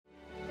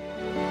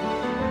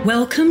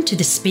Welcome to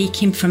the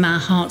Speaking from Our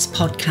Hearts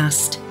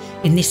podcast.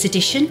 In this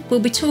edition, we'll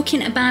be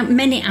talking about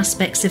many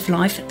aspects of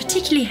life,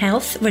 particularly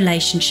health,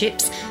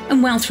 relationships,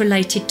 and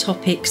wealth-related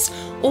topics,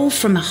 all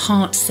from a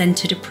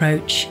heart-centred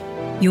approach.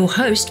 Your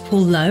host,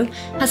 Paul Lowe,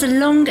 has a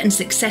long and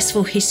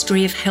successful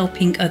history of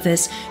helping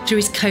others through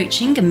his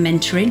coaching and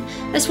mentoring,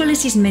 as well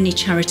as his many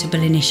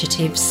charitable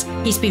initiatives.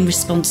 He's been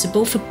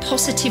responsible for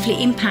positively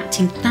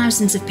impacting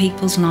thousands of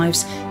people's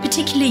lives,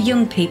 particularly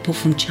young people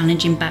from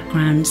challenging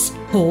backgrounds.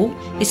 Paul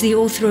is the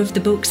author of the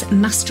books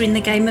Mastering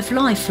the Game of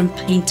Life from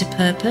Pain to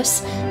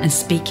Purpose and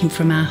Speaking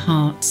from Our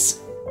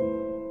Hearts.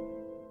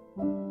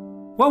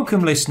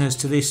 Welcome, listeners,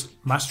 to this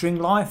Mastering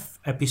Life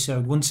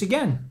episode once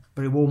again.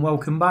 Very warm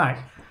welcome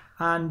back.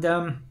 And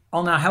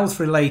on our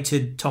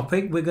health-related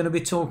topic, we're going to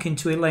be talking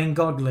to Elaine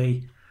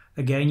Godley.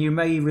 Again, you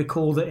may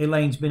recall that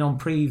Elaine's been on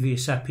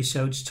previous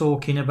episodes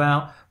talking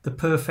about the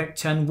Perfect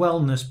 10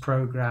 Wellness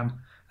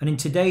Programme. And in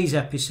today's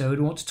episode,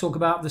 we want to talk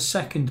about the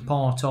second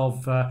part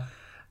of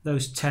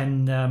those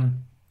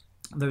 10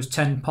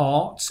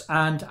 parts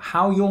and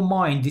how your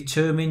mind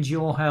determines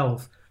your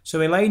health.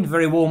 So, Elaine,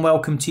 very warm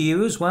welcome to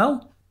you as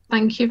well.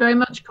 Thank you very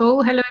much,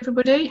 Paul. Hello,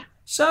 everybody.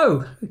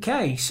 So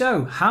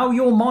how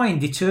your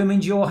mind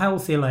determines your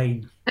health,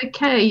 Elaine?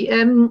 Okay,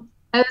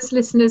 as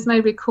listeners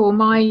may recall,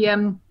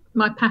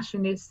 my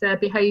passion is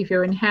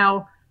behaviour and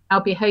how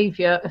our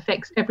behaviour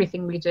affects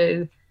everything we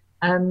do.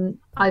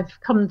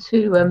 I've come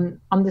to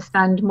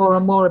understand more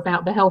and more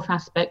about the health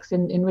aspects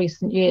in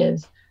recent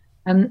years.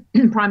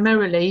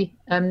 Primarily,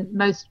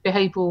 most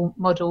behavioural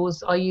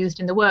models are used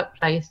in the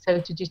workplace,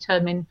 so to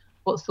determine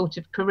what sort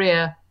of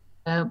career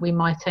we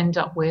might end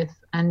up with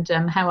and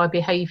how our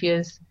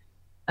behaviours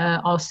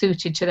are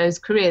suited to those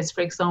careers. For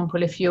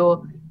example, if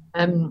you're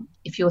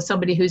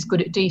somebody who's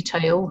good at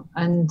detail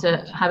and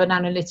have an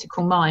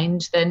analytical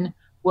mind, then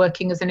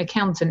working as an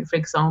accountant, for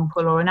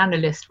example, or an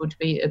analyst would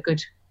be a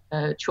good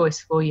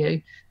choice for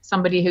you.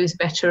 Somebody who's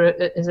better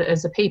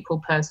as a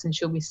people person,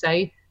 shall we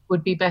say,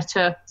 would be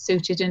better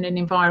suited in an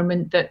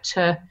environment that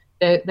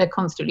they're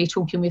constantly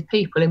talking with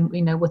people,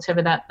 and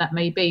whatever that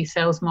may be,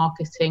 sales,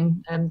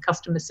 marketing,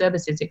 customer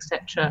services,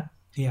 etc.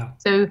 Yeah.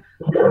 So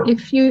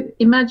if you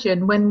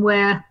imagine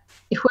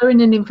if we're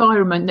in an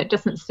environment that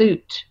doesn't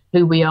suit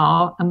who we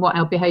are and what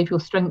our behavioural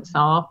strengths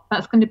are,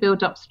 that's going to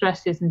build up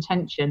stresses and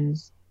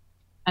tensions.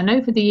 And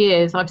over the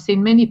years, I've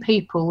seen many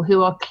people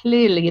who are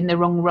clearly in the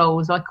wrong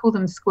roles. I call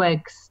them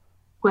square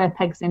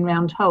pegs in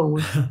round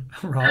holes.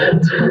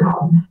 Right.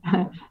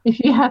 If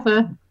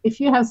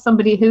you have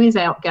somebody who is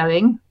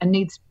outgoing and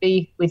needs to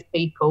be with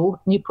people,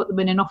 and you put them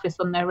in an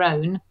office on their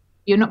own,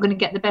 you're not going to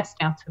get the best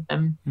out of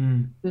them.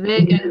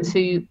 They're going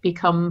to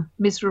become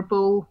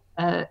miserable,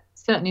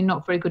 certainly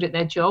not very good at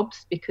their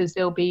jobs because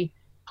they'll be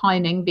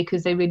pining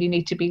because they really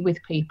need to be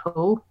with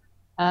people.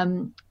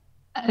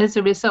 As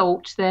a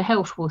result, their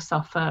health will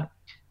suffer.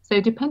 So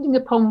depending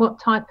upon what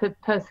type of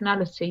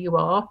personality you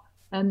are,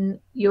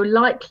 you're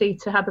likely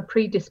to have a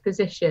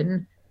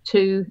predisposition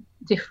to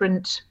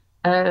different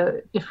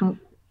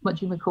what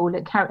do you call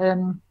it,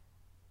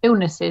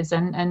 illnesses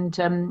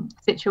and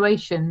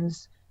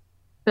situations.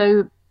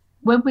 So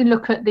when we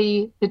look at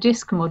the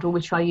DISC model,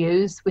 which I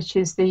use, which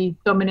is the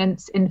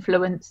dominance,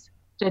 influence,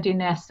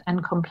 steadiness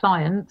and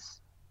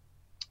compliance,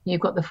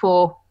 you've got the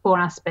four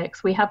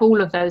aspects. We have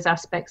all of those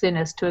aspects in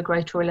us to a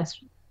greater or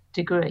less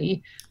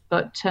degree,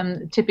 but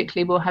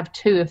typically we'll have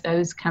two of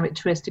those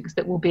characteristics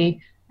that will be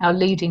our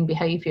leading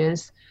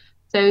behaviours.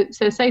 So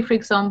say, for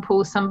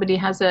example, somebody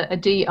has a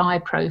DI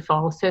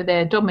profile, so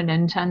they're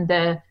dominant and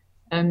they're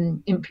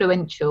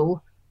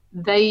influential.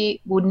 They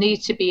will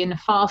need to be in a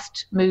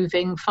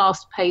fast-moving,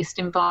 fast-paced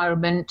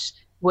environment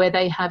where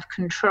they have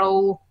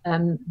control.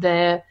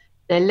 They're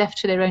left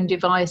to their own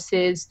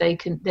devices.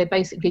 They're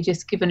basically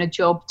just given a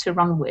job to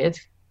run with.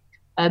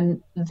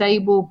 They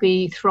will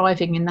be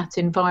thriving in that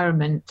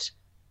environment.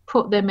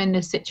 Put them in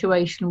a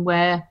situation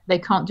where they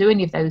can't do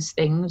any of those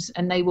things,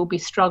 and they will be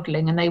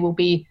struggling, and they will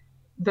be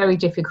very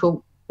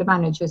difficult to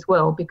manage as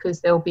well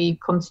because they'll be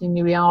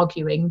continually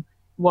arguing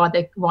why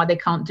they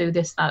can't do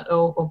this, that,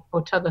 or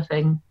t'other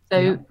thing.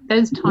 So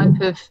those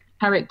type of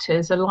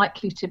characters are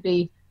likely to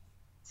be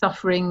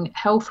suffering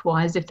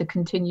health-wise if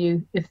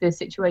the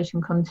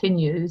situation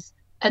continues.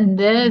 And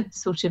their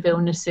sort of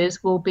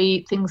illnesses will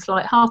be things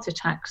like heart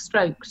attacks,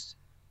 strokes,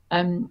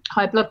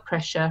 high blood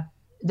pressure.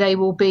 They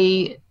will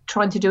be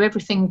trying to do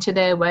everything to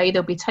their way.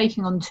 They'll be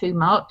taking on too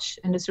much,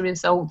 and as a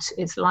result,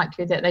 it's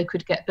likely that they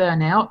could get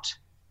burnout.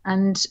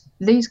 And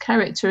these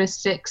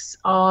characteristics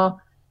are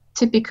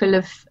typical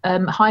of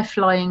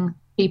high-flying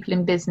people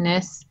in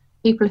business,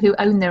 people who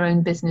own their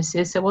own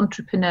businesses, so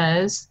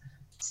entrepreneurs,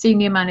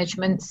 senior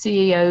management,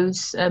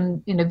 CEOs,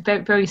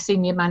 very, very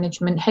senior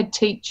management, head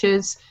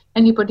teachers,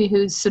 anybody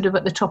who's sort of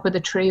at the top of the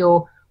tree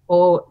or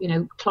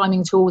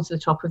climbing towards the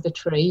top of the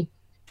tree.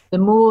 The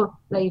more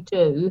they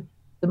do,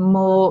 the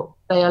more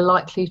they are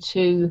likely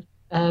to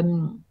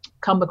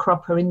come a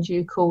cropper in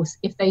due course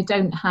if they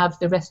don't have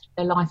the rest of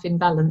their life in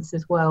balance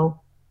as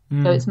well.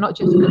 So it's not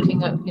just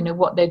looking at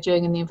what they're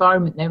doing in the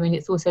environment they're in,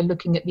 it's also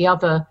looking at the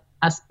other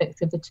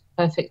aspects of the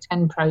Perfect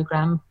 10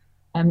 program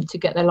to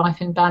get their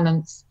life in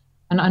balance.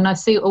 And I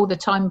see all the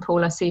time,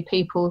 Paul, I see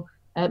people,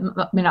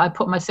 I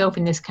put myself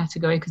in this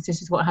category because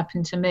this is what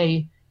happened to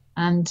me,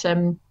 and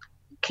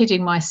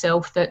kidding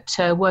myself that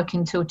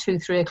working till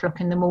 2-3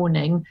 o'clock in the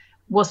morning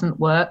wasn't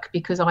work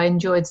because I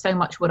enjoyed so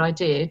much what I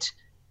did,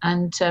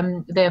 and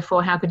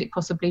therefore how could it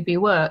possibly be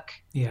work?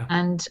 Yeah.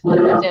 And I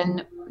would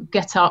then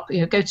get up,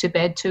 go to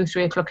bed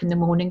 2-3 o'clock in the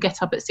morning,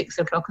 get up at 6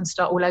 o'clock and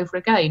start all over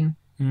again.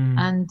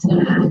 And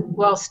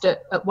whilst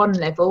at one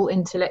level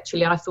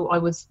intellectually I thought I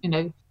was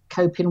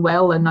coping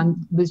well and I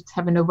was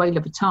having a whale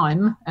of a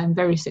time and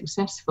very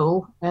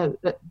successful, at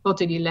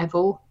bodily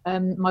level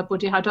my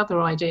body had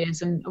other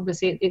ideas, and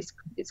obviously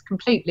it's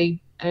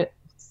completely a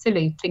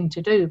silly thing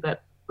to do,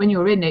 but when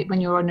you're in it,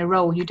 when you're on a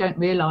roll, you don't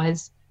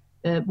realise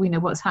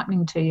what's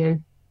happening to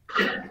you.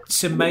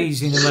 It's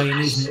amazing, Elaine,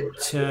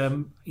 isn't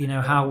it?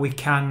 How we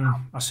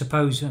can, I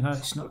suppose, and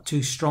it's not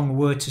too strong a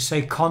word to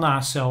say, con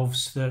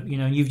ourselves. That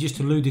you've just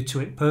alluded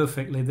to it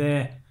perfectly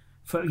there.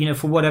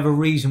 For whatever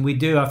reason we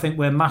do, I think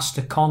we're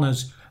master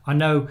conners. I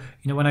know,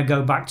 when I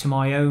go back to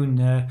my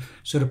own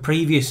sort of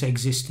previous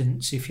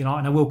existence, if you like,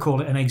 and I will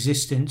call it an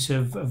existence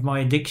of my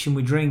addiction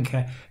with drink,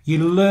 you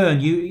learn.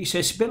 It's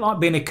a bit like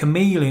being a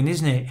chameleon,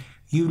 isn't it?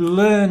 You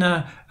learn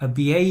a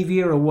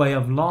behaviour, a way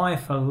of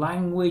life, a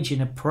language,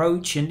 an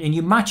approach, and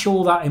you match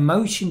all that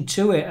emotion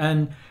to it,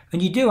 and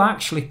you do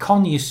actually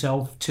con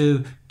yourself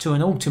to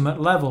an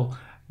ultimate level.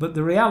 But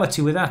the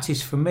reality with that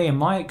is, for me and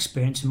my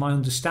experience and my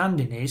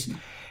understanding is,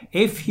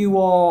 if you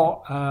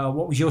are,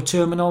 what was your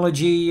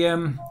terminology,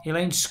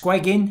 Elaine,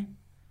 squegging?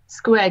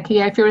 Squeg,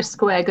 yeah, if you're a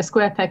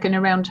square peg in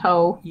a round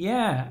hole.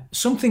 Yeah,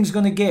 something's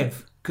going to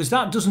give, because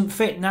that doesn't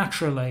fit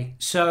naturally.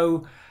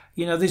 So,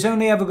 there's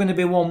only ever going to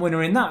be one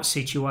winner in that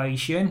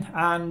situation,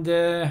 and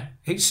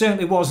it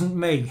certainly wasn't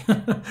me.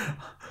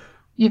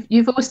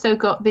 You've also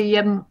got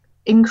the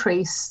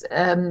increase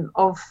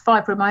of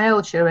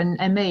fibromyalgia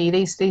and ME,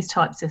 these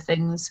types of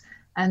things.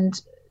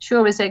 And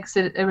sure as eggs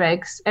are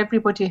eggs,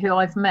 everybody who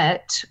I've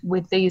met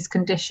with these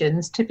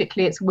conditions,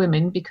 typically it's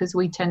women because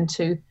we tend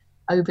to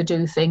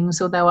overdo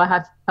things, although I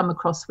have come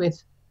across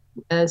with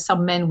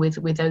some men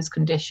with those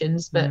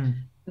conditions, but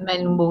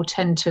men will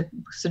tend to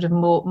sort of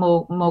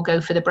more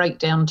go for the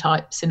breakdown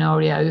type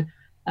scenario,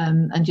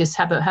 and just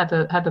have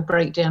a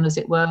breakdown, as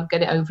it were,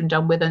 get it over and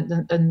done with,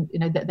 and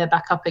they're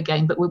back up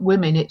again. But with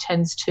women, it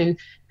tends to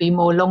be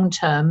more long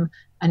term,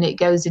 and it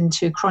goes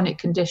into chronic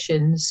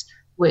conditions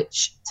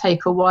which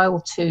take a while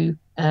to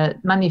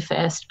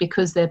manifest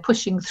because they're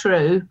pushing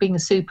through. Being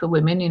super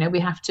women, we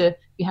have to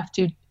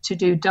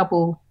do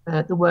double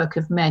the work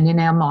of men in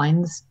our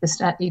minds,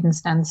 even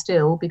stand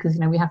still, because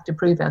we have to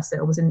prove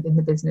ourselves in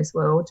the business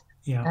world.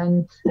 Yeah.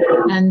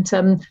 And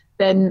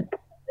then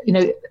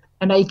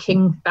an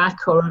aching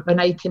back or an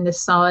ache in the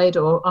side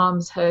or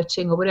arms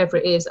hurting or whatever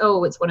it is.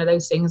 Oh, it's one of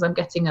those things. I'm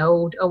getting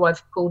old. Oh,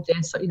 I've pulled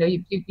this.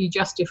 You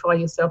justify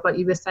yourself, like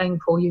you were saying,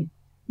 Paul.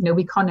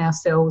 We con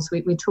ourselves.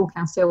 We talk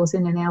ourselves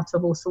in and out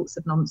of all sorts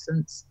of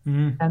nonsense.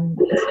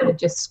 Instead of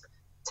just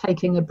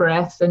taking a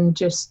breath and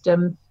just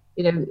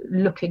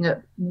looking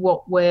at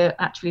what we're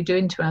actually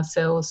doing to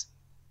ourselves.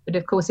 But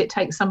of course, it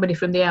takes somebody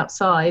from the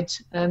outside,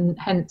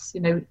 hence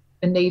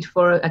a need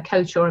for a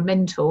coach or a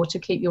mentor to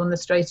keep you on the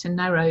straight and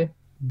narrow.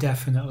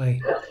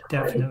 Definitely.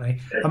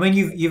 I mean,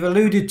 you've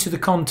alluded to the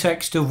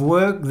context of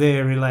work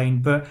there,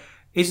 Elaine, but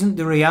isn't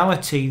the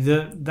reality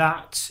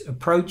that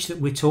approach that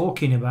we're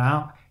talking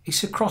about,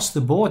 it's across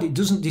the board? It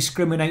doesn't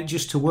discriminate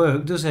just to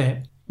work, does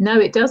it? No,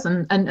 it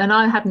doesn't. And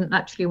I haven't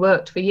actually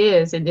worked for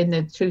years in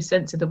the true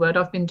sense of the word.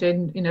 I've been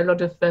doing a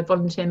lot of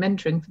volunteer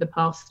mentoring for the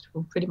past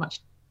pretty much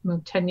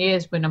 10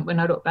 years when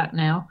I look back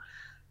now.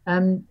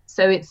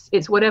 So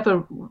it's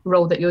whatever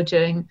role that you're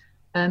doing.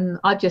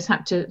 I've just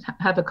had to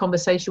have a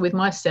conversation with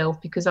myself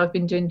because I've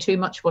been doing too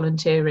much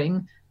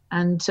volunteering,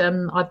 and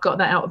I've got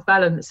that out of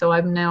balance. So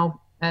I'm now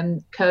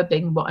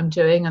curbing what I'm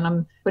doing, and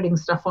I'm putting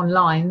stuff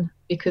online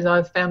because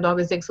I've found I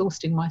was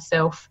exhausting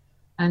myself,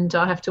 and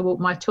I have to walk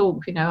my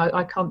talk.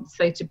 I can't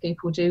say to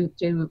people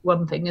do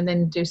one thing and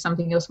then do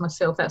something else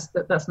myself.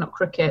 That's not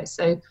cricket.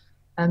 So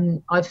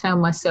I've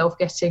found myself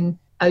getting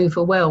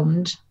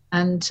overwhelmed,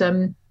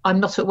 and I'm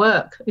not at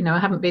work. I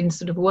haven't been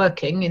sort of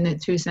working in the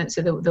true sense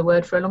of the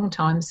word for a long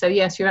time. So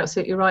yes, you're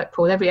absolutely right,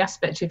 Paul. Every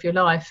aspect of your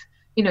life,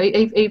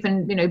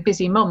 even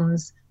busy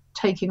mums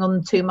taking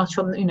on too much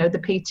on the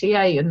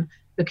PTA and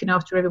looking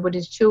after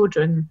everybody's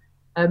children,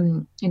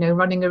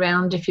 running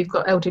around if you've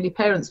got elderly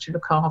parents to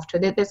look after.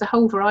 There's a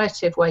whole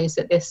variety of ways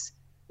that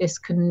this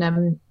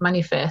can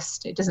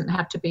manifest. It doesn't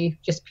have to be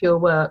just pure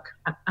work.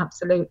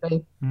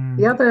 Absolutely.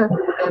 The other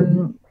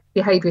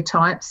behaviour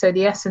types, so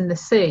the S and the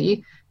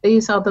C,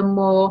 these are the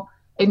more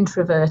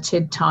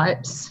introverted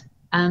types,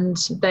 and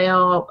they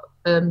are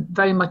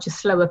very much a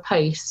slower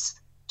pace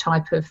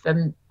type of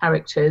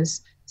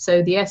characters.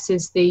 So the S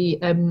is the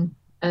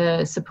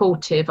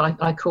supportive,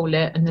 I call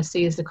it, and the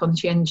C is the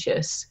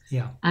conscientious.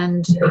 Yeah.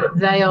 And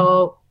they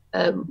are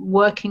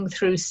working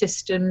through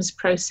systems,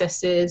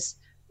 processes,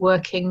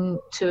 working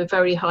to a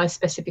very high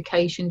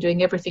specification,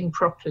 doing everything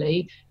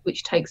properly,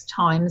 which takes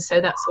time.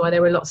 So that's why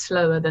they're a lot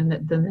slower than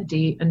the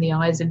D and the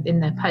I's in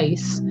their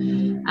pace.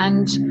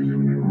 And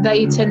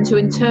they tend to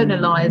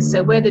internalize.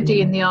 So where the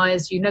D and the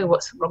I's, you know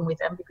what's wrong with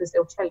them because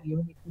they'll tell you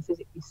and you can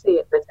physically see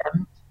it with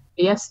them.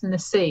 The S and the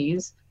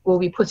C's will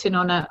be putting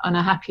on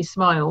a happy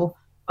smile,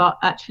 but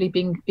actually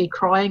be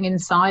crying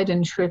inside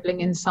and shriveling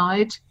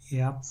inside.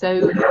 Yeah. So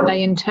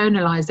they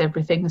internalize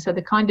everything. So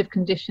the kind of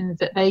conditions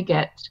that they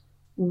get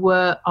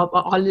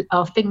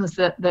are things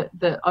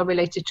that are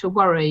related to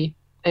worry.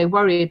 They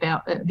worry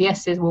about, the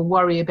S's will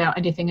worry about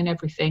anything and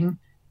everything,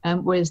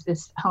 whereas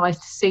this high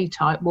C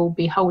type will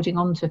be holding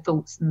on to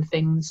thoughts and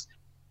things.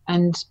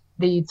 And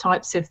the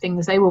types of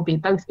things they will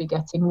both be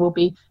getting will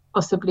be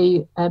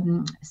possibly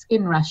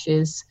skin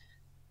rashes.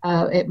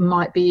 It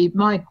might be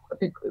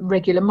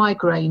regular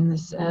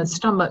migraines,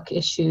 stomach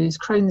issues,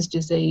 Crohn's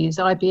disease,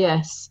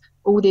 IBS,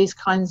 all these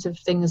kinds of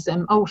things,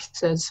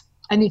 ulcers,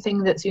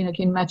 anything that's, you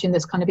can imagine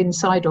that's kind of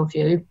inside of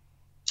you.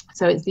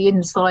 So it's the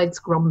inside's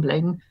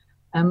grumbling,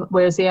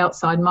 whereas the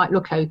outside might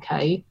look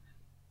okay.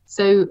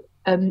 So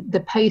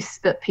the pace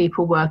that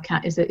people work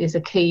at is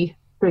a key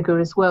trigger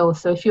as well.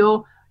 So if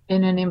you're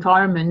in an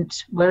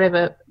environment,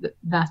 wherever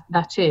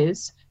that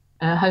is,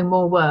 home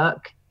or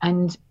work,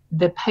 and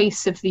the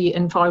pace of the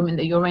environment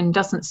that you're in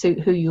doesn't suit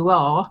who you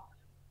are,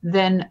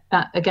 then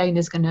that again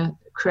is going to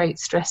create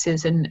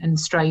stresses and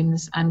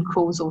strains and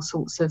cause all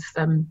sorts of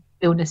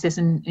illnesses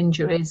and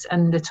injuries,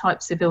 and the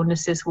types of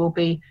illnesses will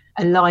be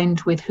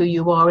aligned with who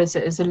you are as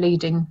a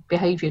leading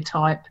behaviour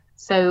type.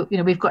 So,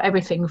 we've got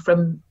everything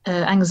from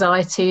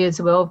anxiety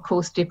as well, of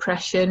course,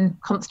 depression,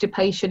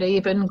 constipation,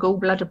 even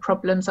gallbladder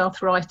problems,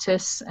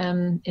 arthritis,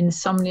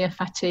 insomnia,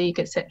 fatigue,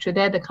 etc.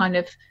 They're the kind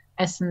of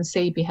S and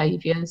C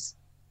behaviours,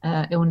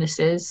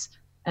 illnesses.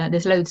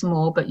 There's loads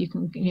more, but you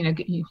can,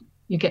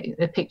 you get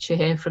the picture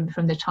here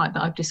from the type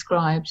that I've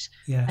described.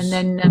 Yes. And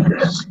then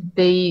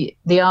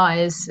the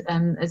I's,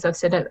 as I've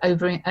said,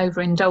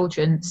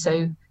 overindulgence. So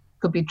it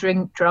could be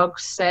drink,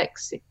 drugs,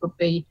 sex. It could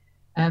be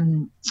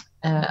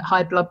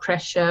high blood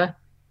pressure,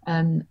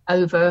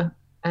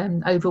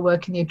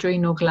 overworking the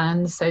adrenal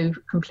glands. So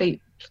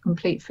complete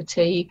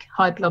fatigue,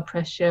 high blood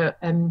pressure,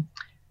 and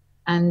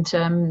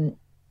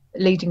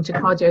leading to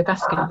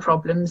cardiovascular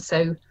problems.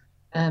 So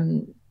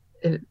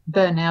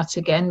burnout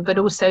again, but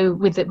also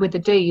with the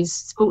D's,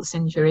 sports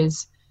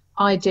injuries.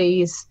 High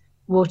D's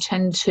will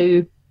tend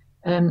to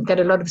get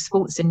a lot of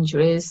sports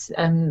injuries.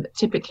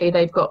 Typically,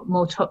 they've got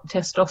more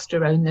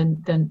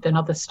testosterone than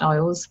other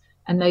styles,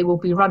 and they will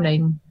be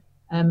running,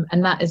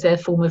 and that is their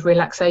form of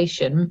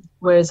relaxation.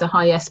 Whereas a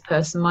high S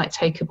person might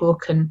take a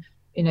book and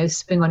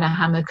swing on a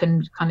hammock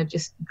and kind of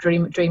just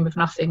dream of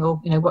nothing,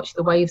 or watch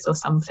the waves or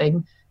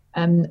something.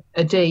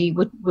 A D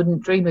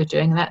wouldn't dream of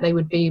doing that. They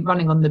would be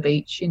running on the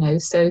beach,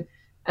 So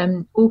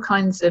all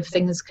kinds of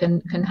things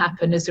can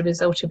happen as a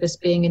result of us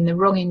being in the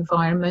wrong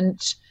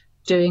environment,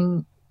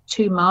 doing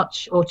too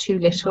much or too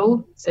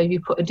little. So if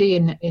you put a D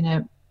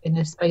in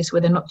a space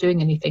where they're not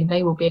doing anything,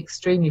 they will be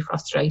extremely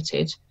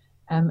frustrated,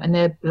 and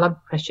their blood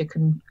pressure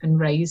can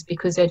raise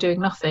because they're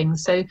doing nothing.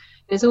 So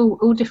there's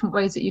all different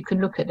ways that you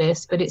can look at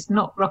this, but it's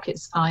not rocket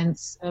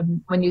science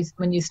when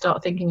you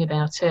start thinking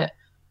about it.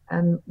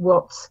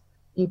 What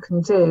you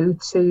can do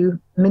to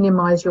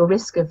minimize your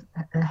risk of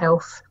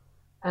health,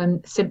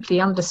 simply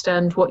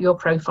understand what your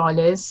profile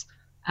is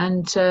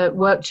and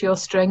work to your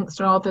strengths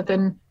rather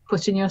than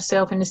putting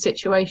yourself in a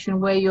situation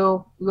where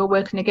you're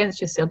working against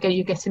yourself,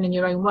 you're getting in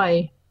your own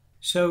way.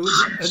 So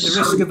at the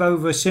risk of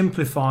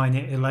oversimplifying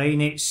it,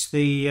 Elaine, it's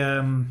the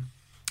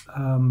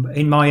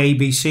in my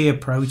ABC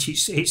approach,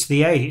 it's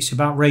the A. It's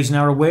about raising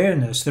our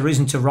awareness. There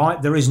isn't a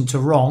right, there isn't a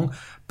wrong,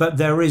 but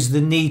there is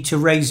the need to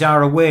raise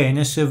our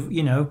awareness of,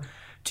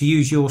 to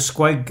use your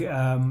squeg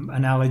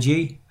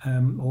analogy,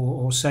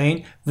 or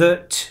saying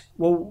that,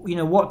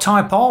 what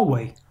type are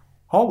we?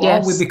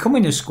 Are we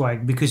becoming a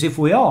squeg? Because if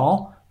we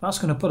are, that's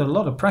going to put a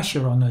lot of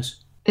pressure on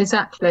us.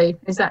 Exactly.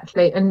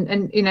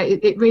 And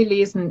it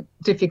really isn't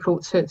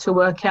difficult to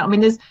work out. I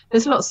mean,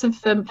 there's lots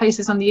of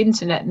places on the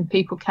internet, and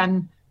people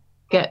can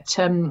get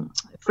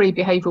free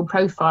behavioural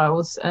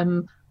profiles.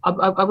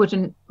 I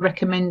wouldn't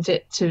recommend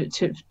it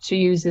to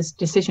use as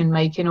decision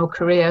making or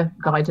career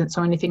guidance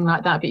or anything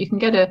like that. But you can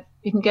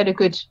get a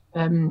good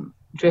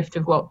drift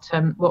of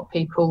what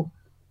people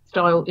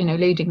style,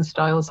 leading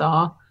styles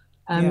are.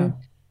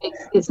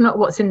 It's not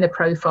what's in the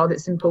profile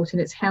that's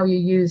important. It's how you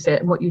use it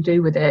and what you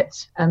do with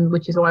it.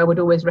 Which is why I would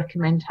always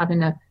recommend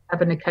having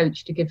a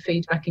coach to give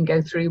feedback and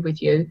go through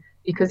with you.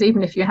 Because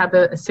even if you have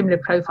a similar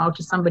profile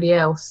to somebody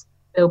else,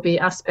 there'll be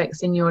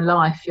aspects in your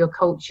life, your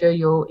culture,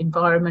 your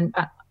environment,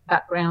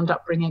 background,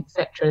 upbringing,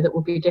 etc., that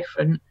will be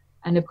different,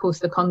 and of course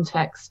the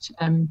context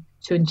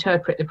to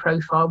interpret the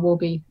profile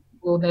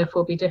will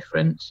therefore be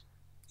different.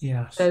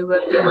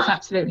 So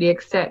absolutely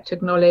accept,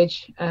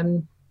 acknowledge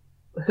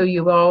who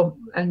you are,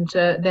 and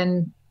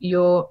then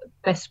you're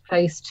best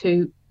placed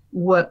to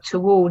work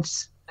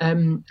towards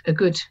a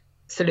good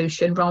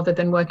solution rather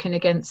than working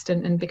against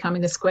and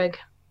becoming a squeg.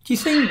 Do you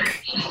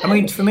think, I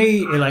mean, for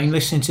me, Elaine,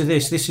 listening to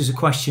this is a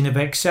question of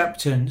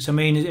acceptance. I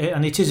mean,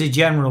 and it is a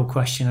general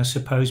question, I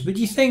suppose, but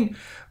do you think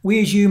we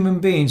as human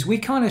beings, we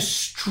kind of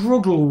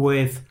struggle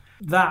with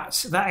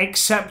that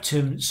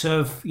acceptance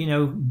of,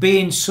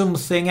 being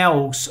something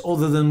else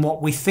other than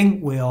what we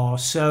think we are?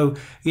 So,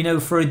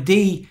 for a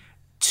D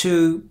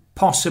to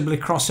possibly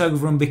cross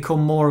over and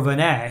become more of an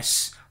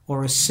S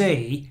or a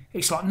C,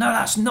 it's like, no,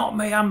 that's not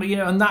me.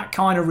 And that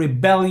kind of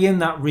rebellion,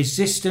 that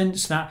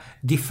resistance, that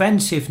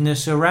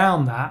defensiveness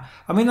around that,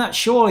 I mean, that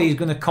surely is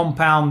going to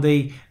compound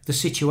the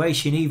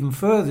situation even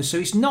further. So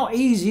it's not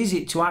easy, is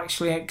it, to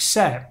actually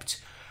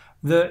accept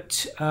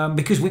that,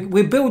 because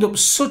we build up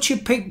such a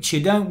picture,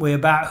 don't we,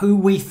 about who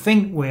we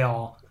think we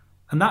are.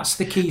 And that's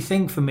the key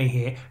thing for me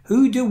here.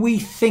 Who do we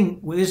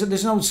think? There's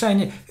an old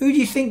saying, who do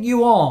you think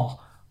you are?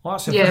 Well,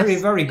 that's a very,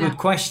 very good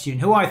question.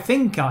 Who I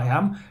think I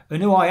am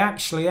and who I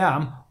actually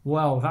am,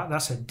 well,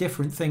 that's a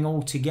different thing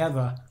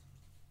altogether.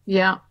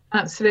 Yeah,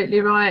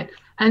 absolutely right.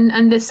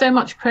 And there's so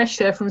much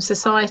pressure from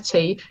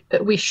society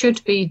that we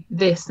should be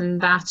this and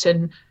that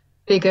and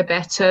bigger,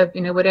 better,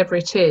 whatever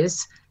it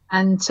is.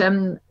 And,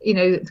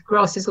 the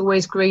grass is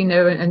always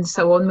greener and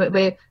so on.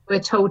 We're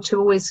told to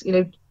always,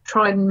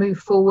 try and move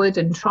forward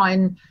and try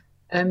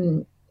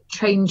and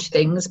change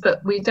things.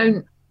 But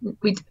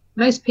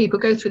most people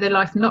go through their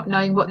life not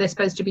knowing what they're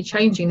supposed to be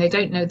changing. They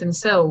don't know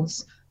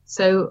themselves.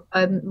 So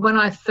when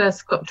I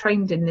first got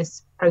trained in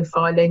this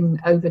profiling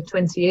over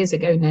 20 years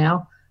ago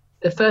now,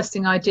 the first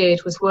thing I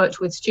did was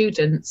worked with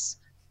students,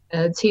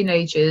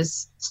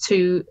 teenagers,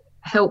 to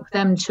help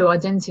them to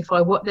identify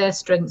what their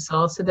strengths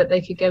are so that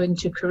they could go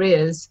into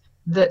careers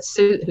that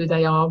suit who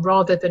they are,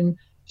 rather than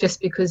just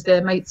because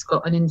their mate's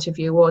got an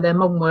interview or their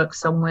mum works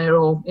somewhere,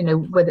 or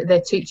whether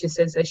their teacher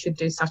says they should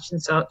do such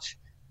and such.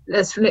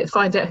 Let's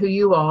find out who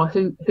you are,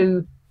 who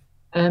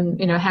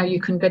how you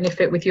can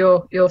benefit with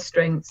your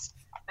strengths.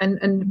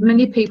 And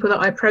many people that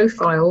I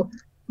profile,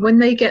 when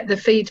they get the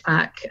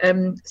feedback,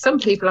 some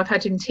people I've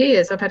had in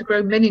tears. I've had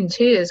grown men in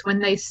tears when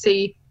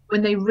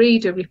they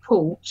read a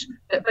report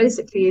that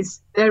basically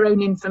is their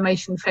own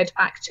information fed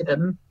back to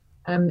them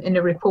in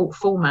a report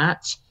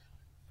format.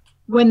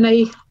 When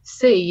they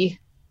see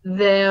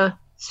their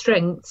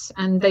strengths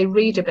and they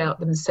read about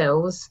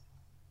themselves,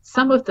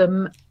 some of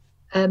them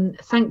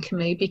thank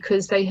me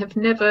because they have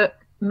never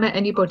met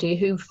anybody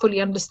who fully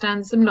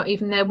understands them, not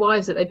even their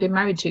wives that they've been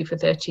married to for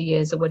 30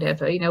 years or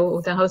whatever,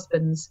 or their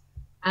husbands.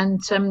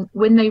 And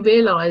when they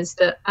realise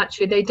that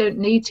actually they don't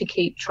need to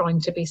keep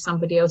trying to be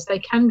somebody else, they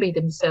can be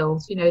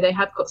themselves. They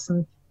have got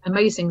some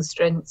amazing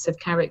strengths of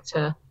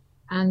character,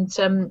 and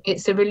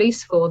it's a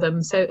release for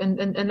them. So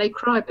and they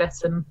cry, bless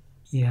them.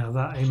 Yeah,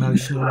 that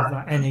emotional,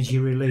 that energy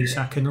release,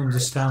 I can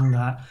understand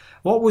that.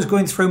 What was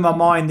going through my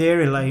mind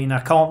there, Elaine,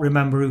 I can't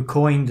remember who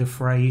coined the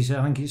phrase.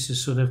 I think it's a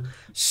sort of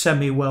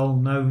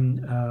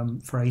semi-well-known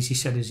phrase. He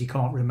said as he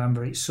can't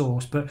remember its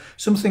source, but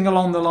something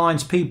along the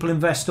lines, people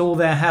invest all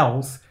their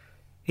health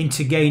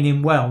into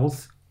gaining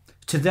wealth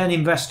to then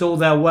invest all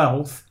their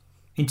wealth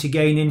into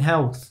gaining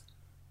health.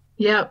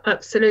 Yeah,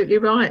 absolutely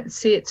right.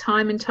 See it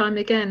time and time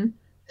again.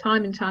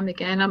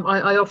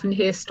 I often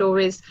hear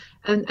stories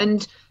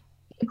and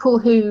people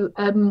who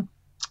I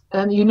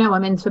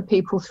mentor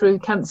people through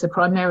cancer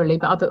primarily,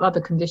 but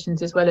other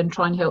conditions as well, and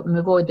try and help them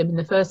avoid them in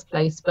the first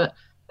place. But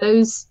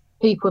those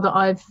people that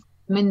I've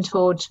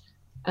mentored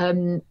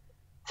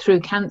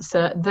through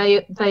cancer,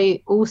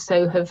 they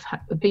also have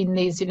been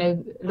these, a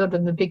lot of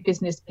them are big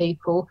business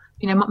people,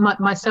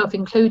 myself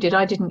included.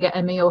 I didn't get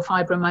ME or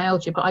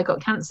fibromyalgia, but I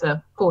got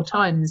cancer 4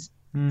 times.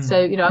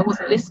 So, I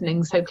wasn't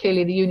listening. So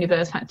clearly the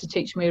universe had to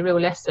teach me a real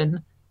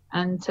lesson,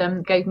 and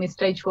gave me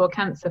stage 4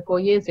 cancer 4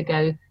 years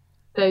ago.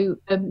 So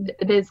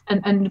there's,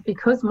 and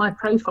because my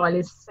profile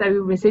is so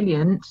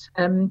resilient,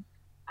 and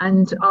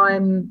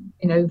I'm,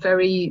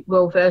 very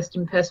well versed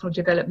in personal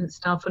development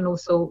stuff and all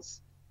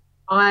sorts,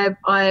 I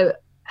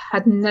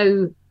had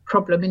no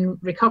problem in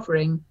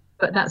recovering,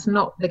 but that's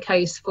not the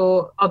case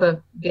for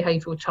other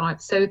behavioural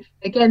types. So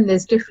again,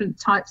 there's different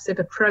types of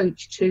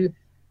approach to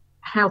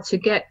how to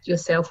get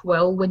yourself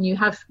well when you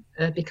have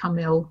become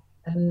ill,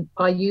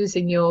 by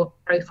using your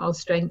profile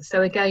strengths.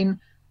 So again,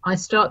 I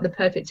start the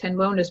Perfect 10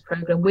 Wellness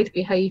Program with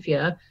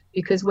behaviour,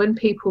 because when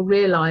people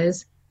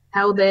realise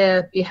how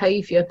their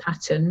behaviour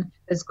pattern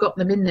has got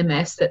them in the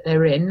mess that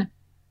they're in,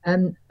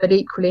 but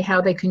equally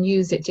how they can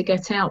use it to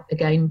get out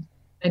again.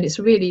 And it's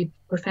really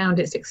profound.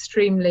 It's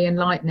extremely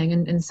enlightening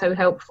and so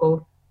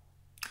helpful.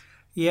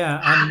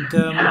 Yeah, and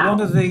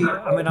one of the,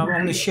 I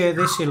want to share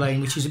this,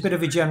 Elaine, which is a bit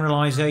of a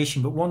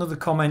generalisation, but one of the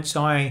comments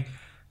I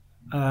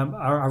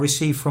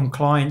receive from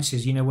clients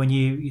is, when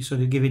you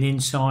sort of giving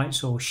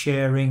insights or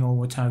sharing or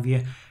what have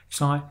you, it's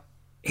like,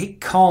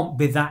 it can't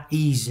be that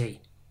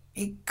easy.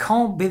 It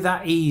can't be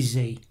that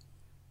easy,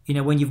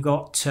 when you've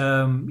got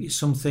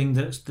something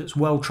that's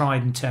well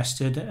tried and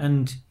tested,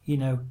 and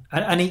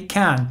and it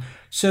can.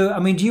 So,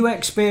 do you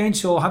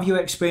experience, or have you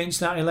experienced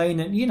that, Elaine?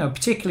 And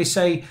particularly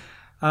say,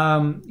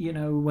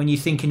 when you're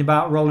thinking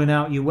about rolling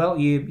out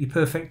your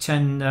Perfect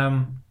 10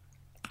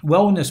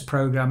 wellness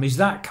program, is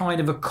that kind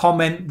of a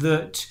comment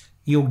that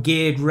you're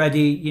geared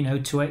ready, you know,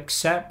 to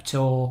accept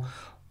or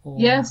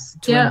yes,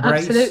 to yeah,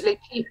 embrace? absolutely.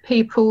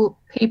 People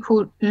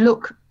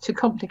look to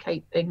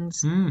complicate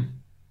things,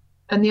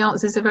 and the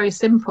answers are very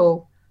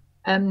simple.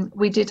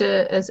 We did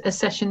a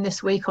session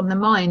this week on the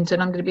mind,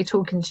 and I'm going to be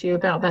talking to you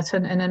about that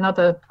in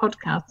another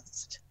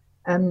podcast.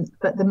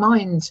 But the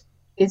mind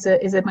is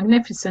a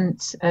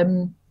magnificent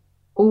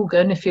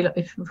organ, if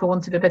for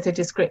want of a better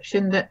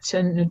description, that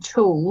and a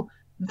tool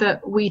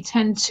that we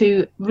tend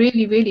to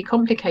really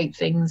complicate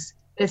things.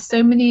 There's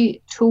so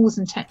many tools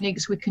and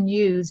techniques we can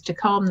use to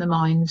calm the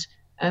mind,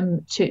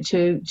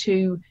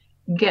 to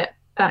get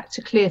back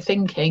to clear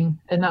thinking,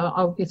 and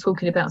I'll be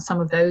talking about some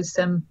of those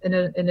in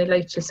a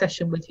later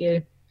session with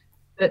you.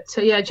 But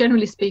yeah,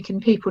 generally speaking,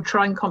 people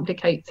try and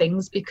complicate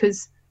things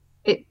because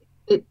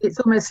it's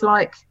almost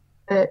like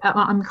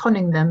I'm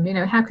conning them. You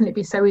know, how can it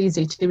be so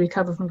easy to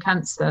recover from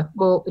cancer?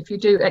 Well, if you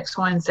do X,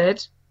 Y, and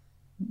Z,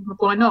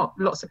 why not?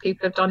 Lots of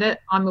people have done it.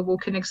 I'm a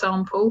walking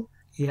example.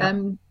 Yeah.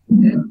 And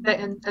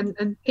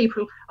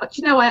people, do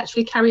you know, I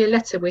actually carry a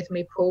letter with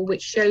me, Paul,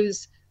 which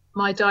shows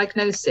my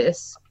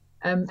diagnosis,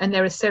 and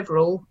there are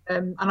several,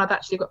 and I've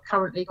actually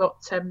currently got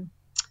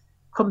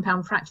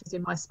compound fractures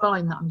in my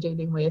spine that I'm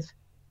dealing with,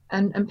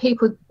 and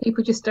people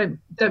just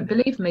don't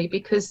believe me,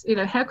 because, you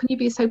know, how can you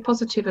be so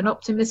positive and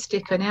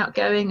optimistic and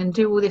outgoing and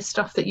do all this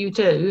stuff that you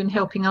do and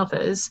helping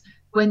others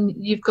when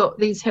you've got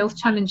these health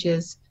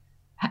challenges?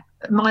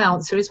 My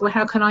answer is, well,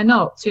 how can I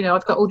not? You know,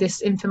 I've got all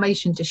this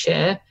information to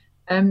share.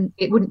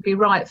 It wouldn't be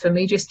right for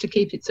me just to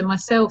keep it to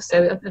myself.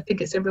 So I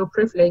think it's a real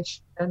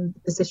privilege, the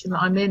position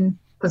that I'm in,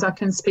 because I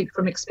can speak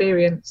from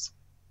experience.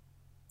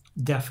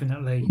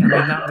 Definitely. I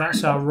mean,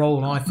 that's our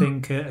role, I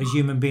think, as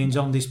human beings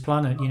on this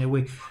planet. You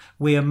know,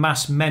 we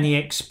amass many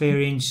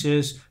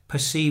experiences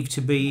perceived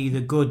to be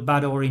either good,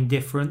 bad, or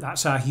indifferent.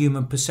 That's our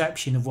human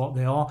perception of what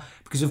they are,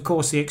 because, of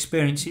course, the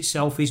experience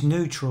itself is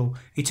neutral.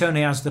 It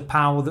only has the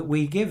power that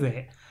we give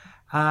it.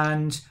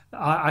 And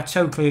I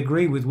totally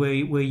agree with where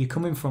you're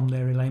coming from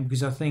there, Elaine,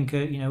 because I think,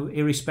 you know,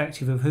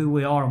 irrespective of who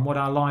we are and what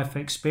our life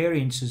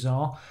experiences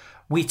are,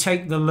 we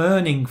take the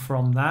learning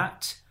from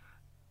that,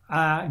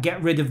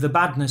 get rid of the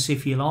badness,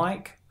 if you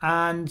like,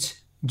 and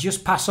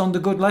just pass on the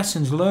good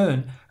lessons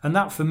learned. And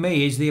that, for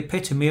me, is the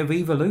epitome of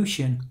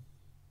evolution.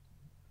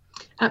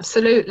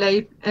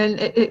 Absolutely.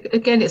 And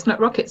again, it's not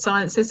rocket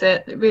science, is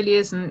it? It really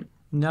isn't.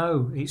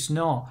 No, it's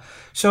not.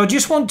 So I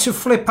just want to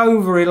flip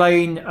over,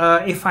 Elaine,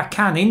 if I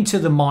can, into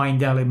the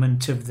mind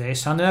element of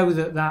this. I know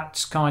that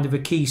that's kind of a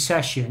key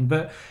session,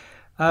 but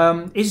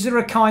is there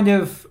a kind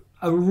of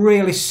a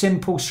really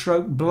simple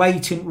stroke,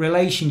 blatant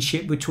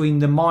relationship between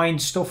the mind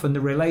stuff and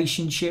the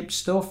relationship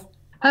stuff?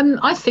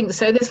 I think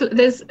so.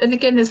 There's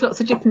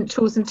lots of different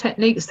tools and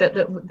techniques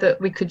that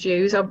we could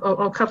use.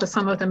 I'll cover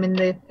some of them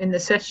in the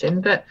session,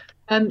 but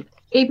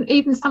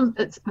even some,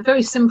 it's a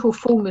very simple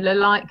formula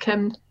like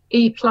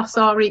E plus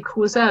R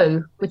equals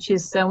O, which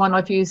is one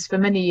I've used for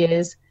many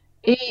years.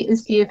 E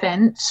is the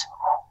event.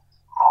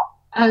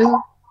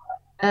 O,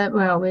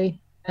 where are we?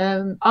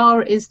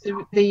 R is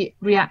the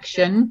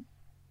reaction,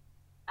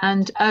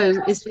 and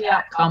O is the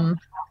outcome.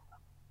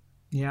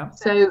 Yeah.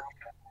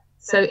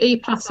 So E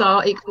plus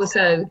R equals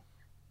O.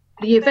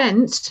 The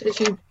event, as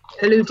you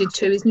alluded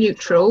to, is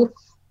neutral.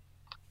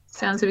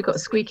 Sounds like we've got a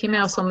squeaky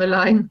mouse on the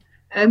line.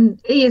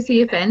 E is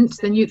the event,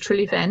 the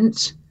neutral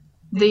event.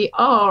 The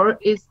R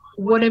is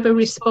whatever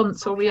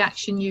response or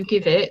reaction you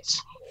give it,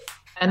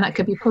 and that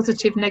could be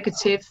positive,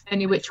 negative,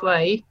 any which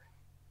way,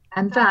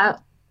 and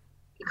that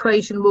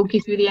equation will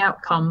give you the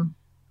outcome.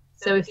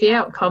 So if the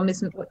outcome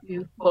isn't what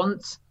you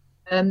want,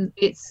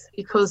 it's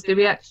because the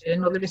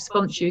reaction or the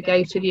response you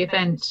gave to the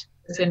event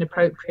is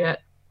inappropriate.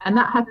 And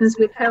that happens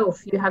with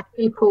health. You have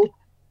people,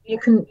 you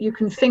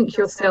can think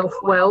yourself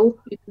well,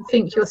 you can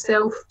think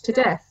yourself to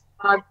death.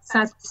 I've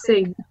sadly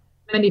seen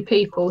many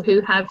people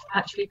who have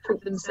actually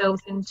put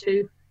themselves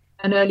into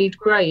an early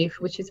grave,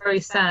 which is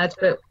very sad,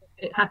 but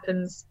it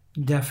happens.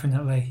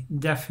 Definitely.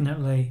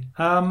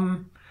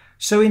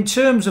 So in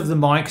terms of the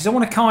mind, because I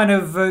want to kind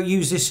of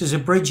use this as a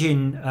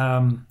bridging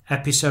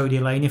episode,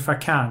 Elaine, if I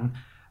can,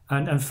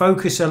 and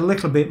focus a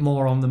little bit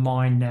more on the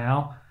mind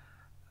now.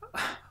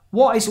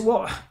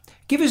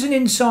 Give us an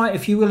insight,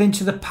 if you will,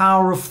 into the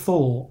power of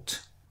thought.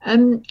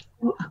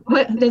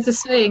 There's a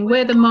saying,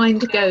 where the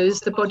mind goes,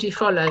 the body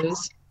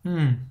follows.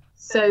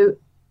 So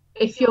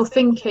if you're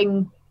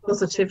thinking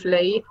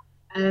positively,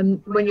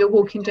 when you're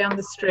walking down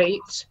the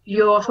street,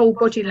 your whole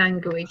body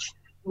language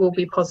will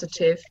be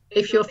positive.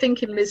 If you're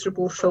thinking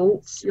miserable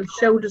thoughts, your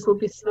shoulders will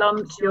be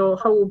slumped, your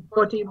whole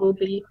body will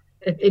be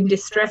in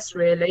distress,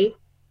 really,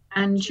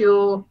 and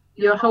your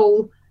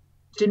whole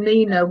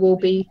demeanour will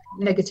be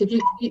negative.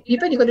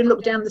 You've only got to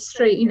look down the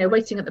street,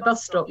 waiting at the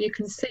bus stop. You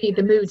can see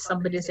the mood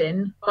somebody's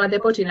in by their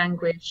body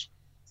language.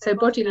 So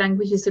body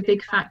language is a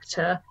big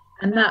factor,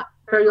 and that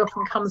very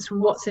often comes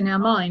from what's in our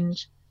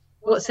mind.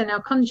 What's in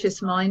our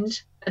conscious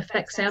mind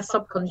affects our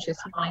subconscious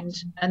mind,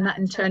 and that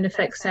in turn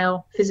affects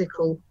our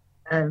physical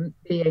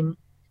being.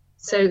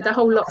 So the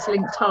whole lot's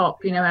linked up,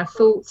 our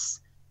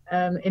thoughts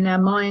in our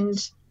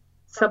mind,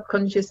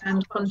 subconscious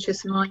and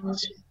conscious mind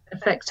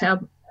affect our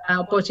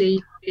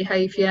body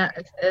behaviour,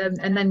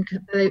 and then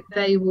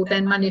they will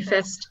then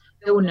manifest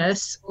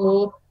illness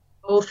or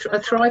a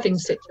thriving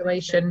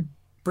situation.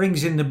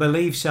 Brings in the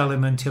beliefs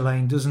element,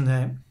 Elaine, doesn't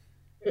it?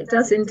 It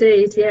does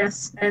indeed,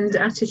 yes. And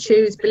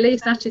attitudes,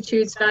 beliefs,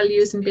 attitudes,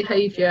 values and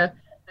behaviour.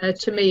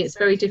 To me, it's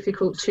very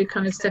difficult to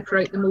kind of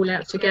separate them all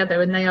out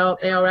together, and they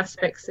are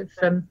aspects of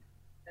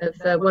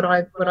what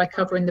I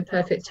cover in the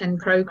Perfect 10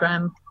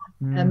 programme.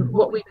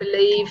 What we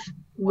believe,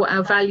 what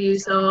our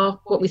values are,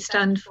 what we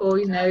stand for,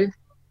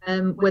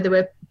 whether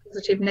we're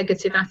positive,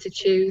 negative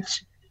attitude,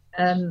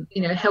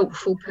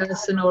 helpful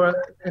person or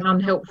an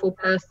unhelpful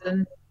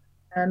person,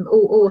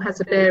 all has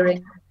a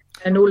bearing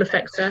and all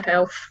affects our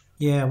health.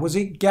 Yeah, was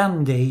it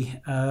Gandhi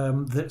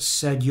that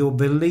said your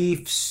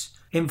beliefs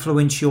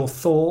influence your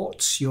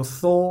thoughts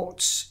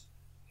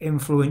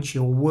influence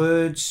your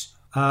words?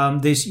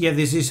 There's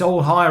this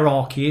whole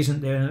hierarchy,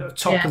 isn't there? And at the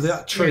top of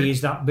that tree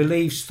is that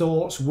beliefs,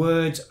 thoughts,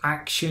 words,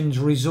 actions,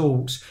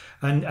 results,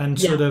 and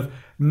sort of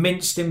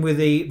minced in with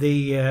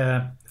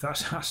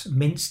that's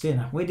minced in.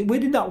 Where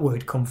did that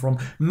word come from?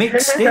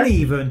 Mixed in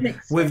even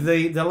with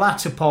the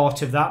latter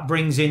part of that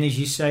brings in, as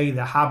you say,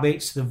 the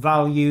habits, the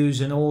values,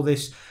 and all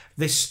this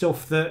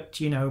stuff that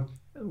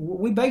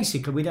we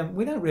don't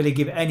really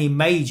give it any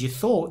major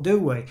thought, do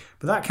we?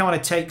 But that kind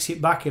of takes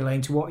it back,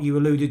 Elaine, to what you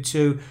alluded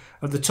to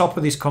at the top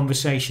of this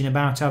conversation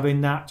about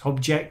having that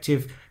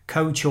objective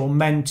coach or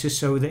mentor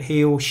so that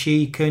he or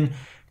she can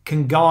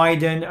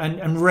guide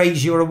and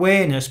raise your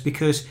awareness.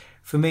 Because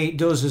for me it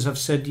does, as I've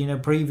said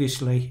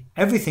previously,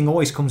 everything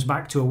always comes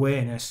back to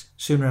awareness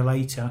sooner or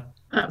later.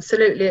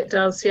 Absolutely it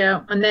does,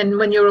 yeah. And then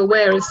when you're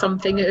aware of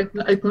something,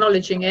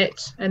 acknowledging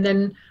it and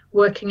then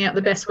working out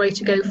the best way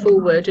to go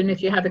forward. And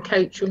if you have a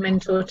coach or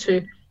mentor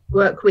to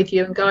work with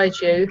you and guide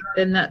you,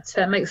 then that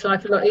makes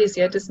life a lot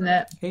easier, doesn't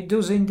it? It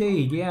does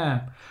indeed,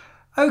 yeah.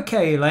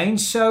 Okay, Elaine,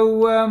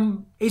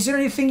 so is there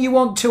anything you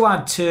want to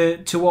add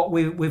to what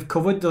we've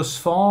covered thus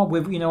far?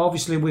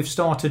 Obviously we've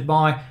started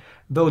by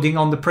building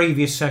on the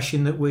previous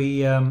session that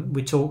we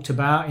talked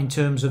about in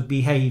terms of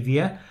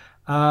behaviour.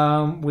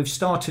 We've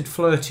started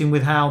flirting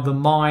with how the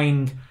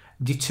mind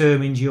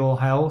determines your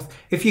health.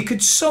 If you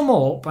could sum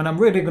up, and I'm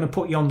really going to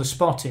put you on the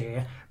spot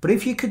here, but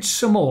if you could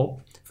sum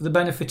up for the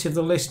benefit of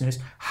the listeners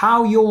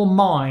how your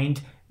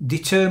mind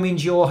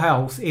determines your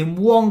health in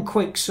one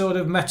quick sort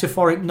of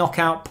metaphoric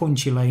knockout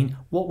punch, Elaine,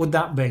 what would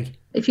that be?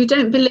 If you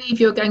don't believe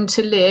you're going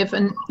to live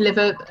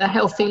a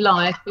healthy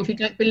life, if you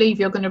don't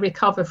believe you're going to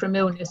recover from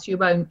illness, you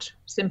won't.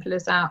 Simple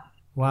as that.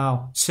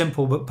 Wow,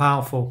 simple but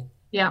powerful.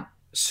 Yeah.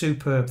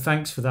 Superb.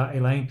 Thanks for that,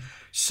 Elaine.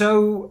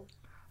 So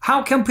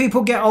how can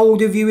people get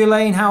hold of you,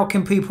 Elaine? How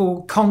can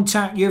people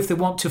contact you if they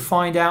want to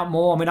find out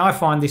more? I mean, I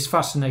find this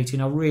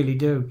fascinating. I really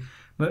do.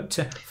 But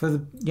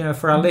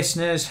for our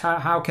listeners,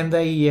 how can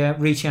they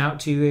reach out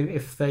to you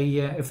if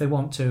they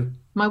want to?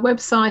 My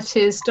website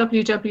is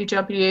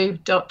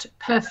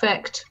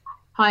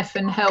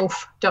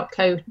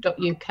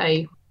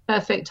www.perfect-health.co.uk.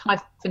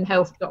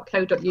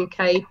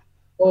 perfect-health.co.uk,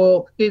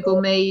 or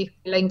Google me,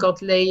 Elaine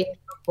Godley,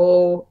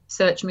 or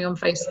search me on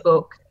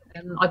Facebook.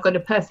 I've got a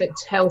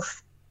Perfect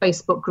Health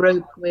Facebook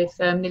group with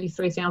nearly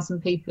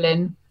 3,000 people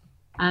in,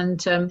 and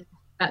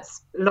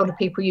that's a lot of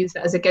people use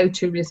that as a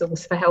go-to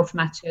resource for health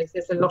matters.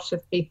 There's a lot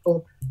of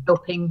people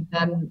helping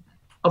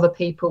other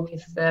people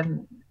with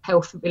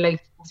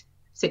health-related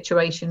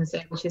situations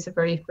there, which is a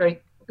very,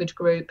 very good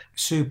group.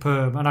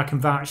 Superb, and I can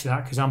vouch for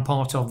that because I'm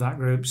part of that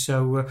group.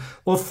 So,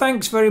 well,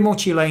 thanks very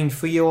much, Elaine,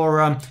 for your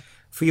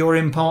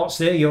imparts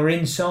there, your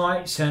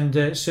insights, and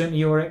certainly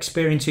your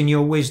experience and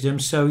your wisdom.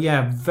 So,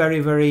 yeah, very,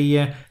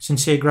 very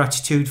sincere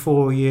gratitude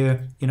for you,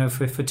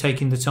 for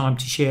taking the time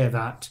to share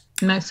that.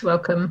 Most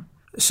welcome.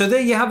 So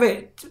there you have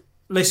it,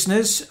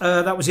 listeners.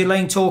 That was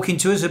Elaine talking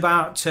to us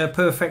about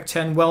Perfect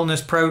 10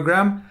 Wellness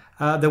Programme.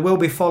 There will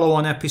be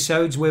follow-on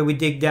episodes where we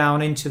dig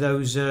down into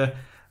those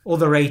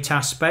other 8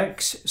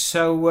 aspects.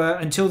 So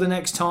until the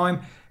next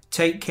time,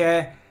 take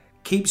care,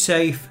 keep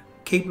safe,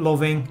 keep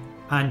loving,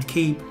 and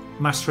keep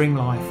mastering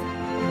life.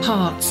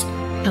 Hearts,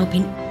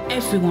 helping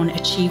everyone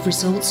achieve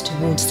results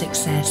towards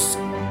success.